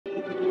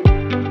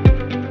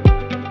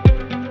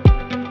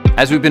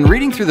As we've been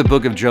reading through the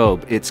book of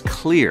Job, it's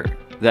clear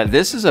that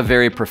this is a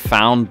very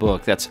profound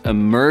book that's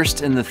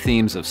immersed in the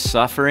themes of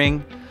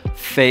suffering,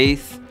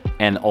 faith,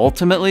 and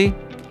ultimately,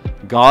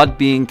 God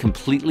being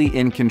completely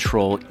in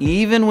control,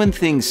 even when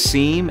things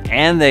seem,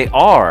 and they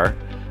are,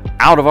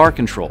 out of our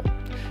control.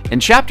 In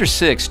chapter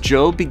 6,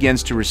 Job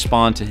begins to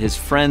respond to his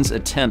friends'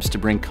 attempts to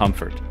bring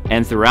comfort.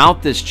 And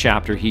throughout this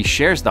chapter, he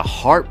shares the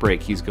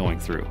heartbreak he's going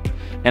through.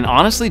 And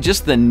honestly,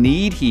 just the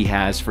need he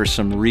has for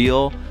some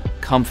real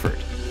comfort.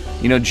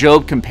 You know,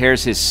 Job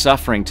compares his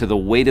suffering to the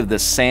weight of the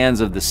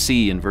sands of the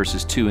sea in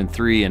verses 2 and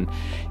 3, and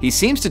he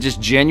seems to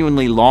just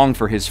genuinely long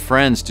for his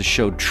friends to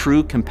show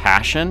true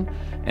compassion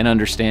and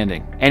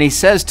understanding. And he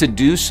says to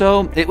do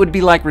so, it would be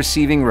like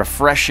receiving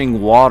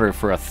refreshing water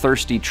for a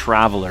thirsty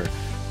traveler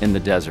in the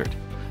desert.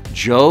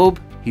 Job,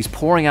 he's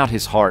pouring out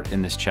his heart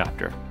in this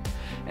chapter.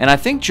 And I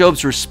think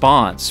Job's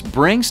response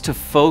brings to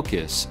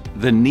focus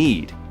the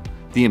need,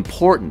 the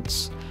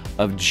importance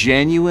of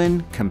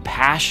genuine,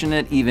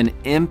 compassionate, even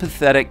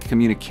empathetic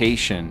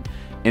communication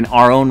in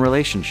our own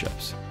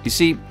relationships. You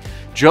see,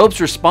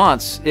 Job's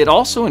response, it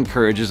also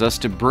encourages us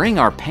to bring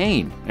our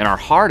pain and our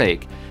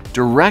heartache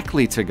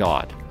directly to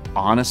God,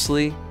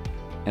 honestly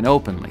and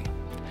openly.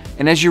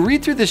 And as you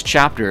read through this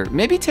chapter,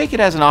 maybe take it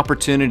as an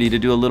opportunity to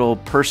do a little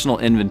personal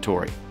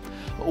inventory.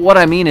 What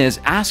I mean is,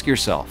 ask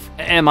yourself,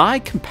 am I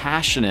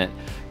compassionate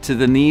to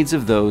the needs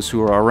of those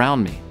who are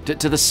around me,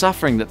 to the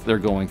suffering that they're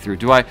going through?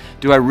 Do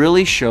I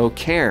really show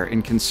care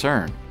and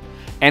concern?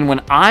 And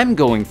when I'm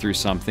going through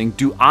something,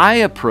 do I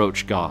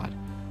approach God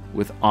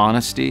with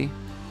honesty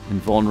and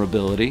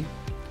vulnerability,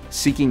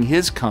 seeking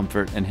His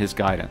comfort and His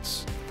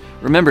guidance?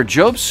 Remember,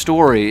 Job's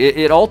story,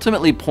 it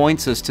ultimately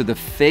points us to the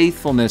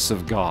faithfulness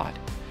of God,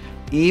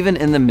 even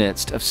in the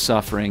midst of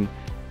suffering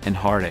and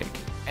heartache.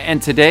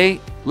 And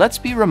today, let's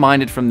be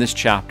reminded from this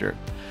chapter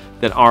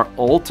that our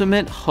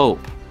ultimate hope,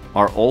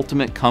 our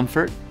ultimate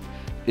comfort,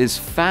 is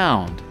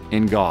found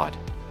in God,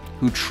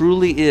 who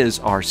truly is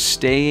our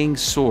staying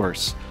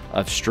source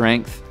of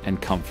strength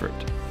and comfort.